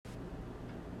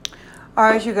All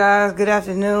right, you guys, good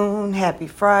afternoon. Happy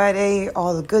Friday,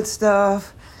 all the good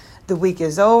stuff. The week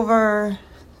is over.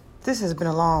 This has been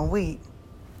a long week.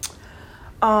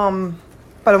 But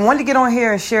I wanted to get on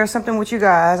here and share something with you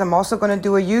guys. I'm also going to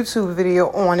do a YouTube video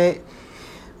on it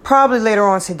probably later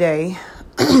on today.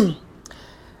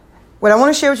 What I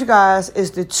want to share with you guys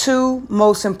is the two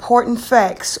most important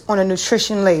facts on a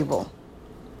nutrition label.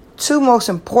 Two most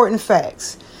important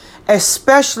facts,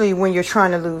 especially when you're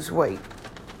trying to lose weight.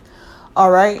 All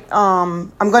right.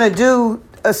 I'm going to do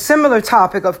a similar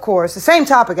topic, of course, the same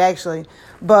topic actually,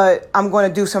 but I'm going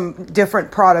to do some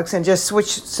different products and just switch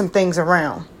some things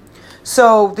around.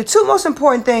 So the two most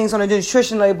important things on a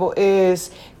nutrition label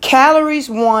is calories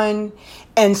 1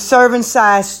 and serving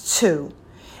size 2.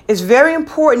 It's very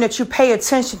important that you pay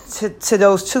attention to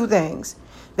those two things.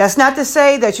 That's not to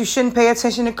say that you shouldn't pay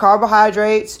attention to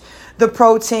carbohydrates, the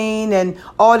protein, and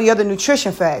all the other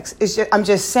nutrition facts. I'm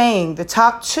just saying the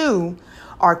top two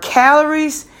are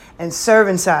calories and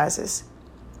serving sizes.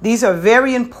 These are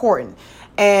very important.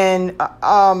 And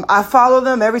I follow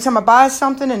them every time I buy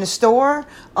something in the store,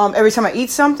 every time I eat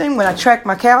something, when I track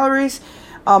my calories.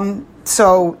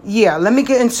 So, let me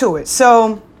get into it.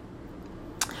 So,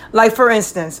 like for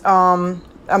instance, I'm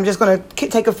just going to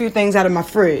take a few things out of my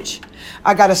fridge.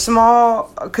 I got a small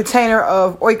container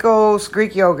of Oikos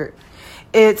Greek yogurt.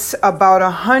 It's about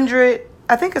 100,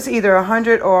 I think it's either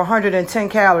 100 or 110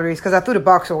 calories because I threw the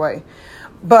box away.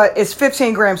 But it's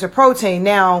 15 grams of protein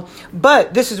now,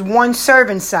 but this is one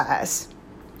serving size.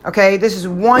 Okay, this is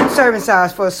one serving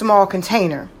size for a small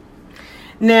container.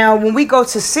 Now, when we go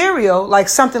to cereal, like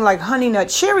something like Honey Nut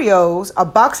Cheerios, a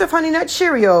box of Honey Nut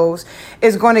Cheerios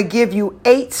is going to give you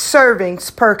 8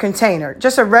 servings per container.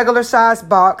 Just a regular size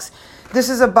box. This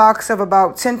is a box of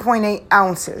about 10.8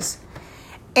 ounces.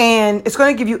 And it's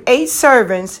going to give you 8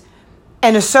 servings,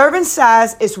 and the serving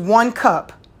size is 1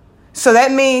 cup. So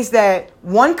that means that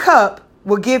 1 cup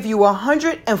will give you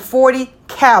 140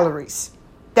 calories.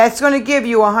 That's going to give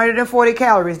you 140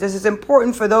 calories. This is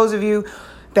important for those of you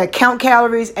that count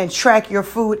calories and track your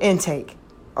food intake.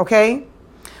 Okay?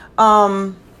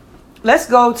 Let's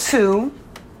go to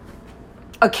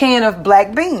a can of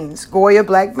black beans, Goya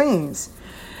black beans.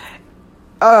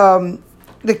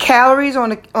 The calories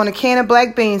on a can of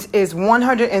black beans is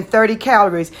 130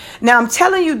 calories. Now, I'm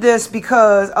telling you this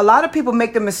because a lot of people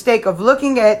make the mistake of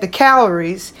looking at the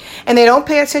calories and they don't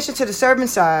pay attention to the serving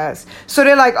size. So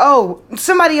they're like, oh,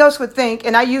 somebody else would think,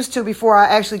 and I used to before I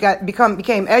actually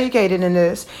became educated in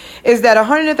this, is that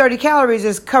 130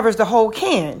 calories covers the whole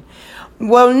can.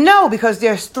 Well, no, because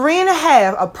there's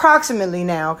 3.5 approximately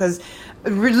now, because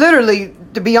literally,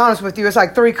 to be honest with you, it's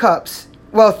like 3 cups.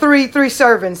 Well, three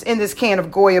servings in this can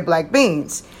of Goya black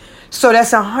beans. So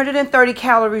that's 130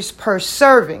 calories per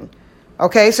serving.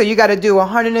 Okay, so you got to do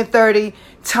 130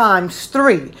 times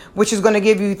 3, which is going to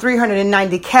give you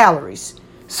 390 calories.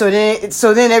 So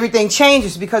then everything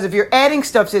changes, because if you're adding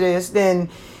stuff to this, then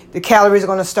the calories are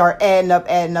going to start adding up.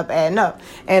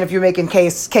 And if you're making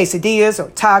quesadillas or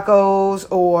tacos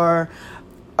or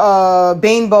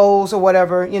bean bowls or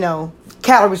whatever,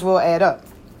 calories will add up.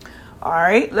 All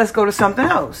right, let's go to something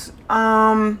else.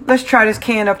 Let's try this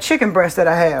can of chicken breast that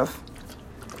I have.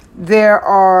 There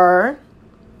are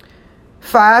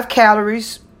 5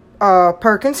 calories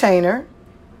per container.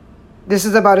 This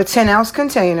is about a 10-ounce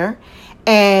container,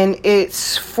 and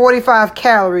it's 45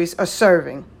 calories a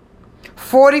serving.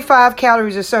 45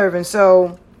 calories a serving.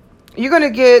 So you're going to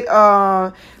get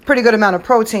a pretty good amount of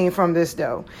protein from this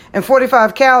dough. And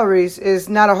 45 calories is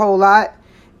not a whole lot.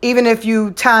 Even if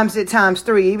you times it times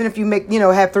 3, even if you make,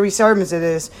 have 3 servings of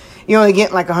this, you only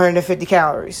get like 150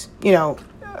 calories,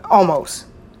 almost.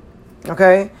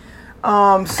 Okay.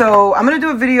 So I'm going to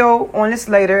do a video on this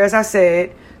later. As I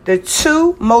said, the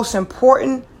two most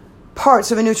important parts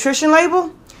of a nutrition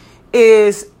label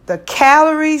is the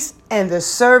calories and the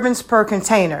servings per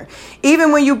container.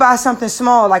 Even when you buy something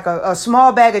small, like a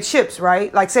small bag of chips,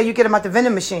 right? Like say you get them at the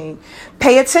vending machine,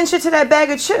 pay attention to that bag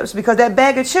of chips, because that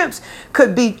bag of chips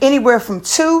could be anywhere from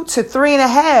 2 to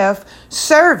 3.5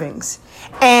 servings.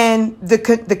 And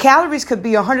the calories could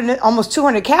be almost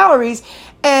 200 calories.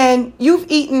 And you've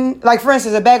eaten, like for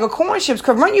instance, a bag of corn chips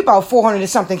could run you about 400 and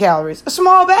something calories, a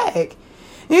small bag.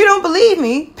 You don't believe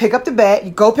me? Pick up the bag.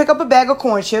 You go pick up a bag of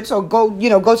corn chips, or go to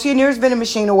your nearest vending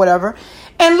machine or whatever,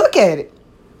 and look at it.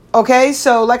 Okay,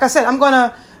 so like I said, I'm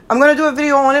gonna do a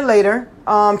video on it later.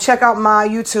 Check out my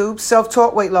YouTube,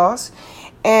 Self-Taught Weight Loss,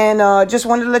 and just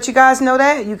wanted to let you guys know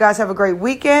that. You guys have a great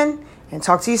weekend, and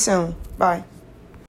talk to you soon. Bye.